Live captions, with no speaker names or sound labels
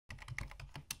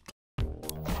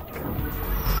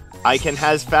ICANN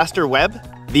has faster web?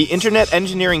 The Internet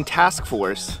Engineering Task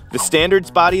Force, the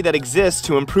standards body that exists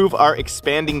to improve our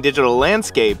expanding digital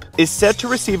landscape, is set to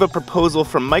receive a proposal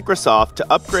from Microsoft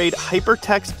to upgrade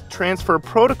Hypertext Transfer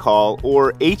Protocol,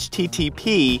 or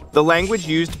HTTP, the language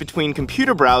used between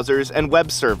computer browsers and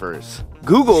web servers.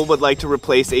 Google would like to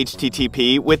replace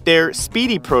HTTP with their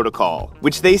SPEEDY protocol,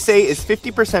 which they say is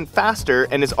 50% faster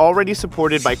and is already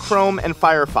supported by Chrome and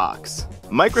Firefox.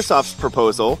 Microsoft's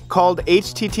proposal, called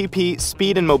HTTP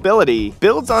Speed+Mobility,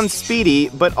 builds on SPEEDY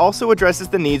but also addresses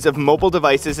the needs of mobile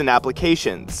devices and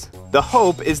applications. The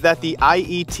hope is that the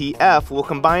IETF will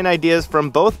combine ideas from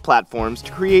both platforms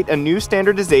to create a new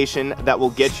standardization that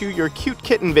will get you your cute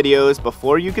kitten videos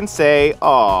before you can say,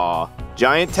 "Aww."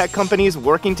 Giant tech companies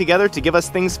working together to give us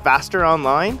things faster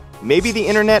online? Maybe the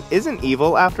internet isn't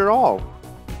evil after all.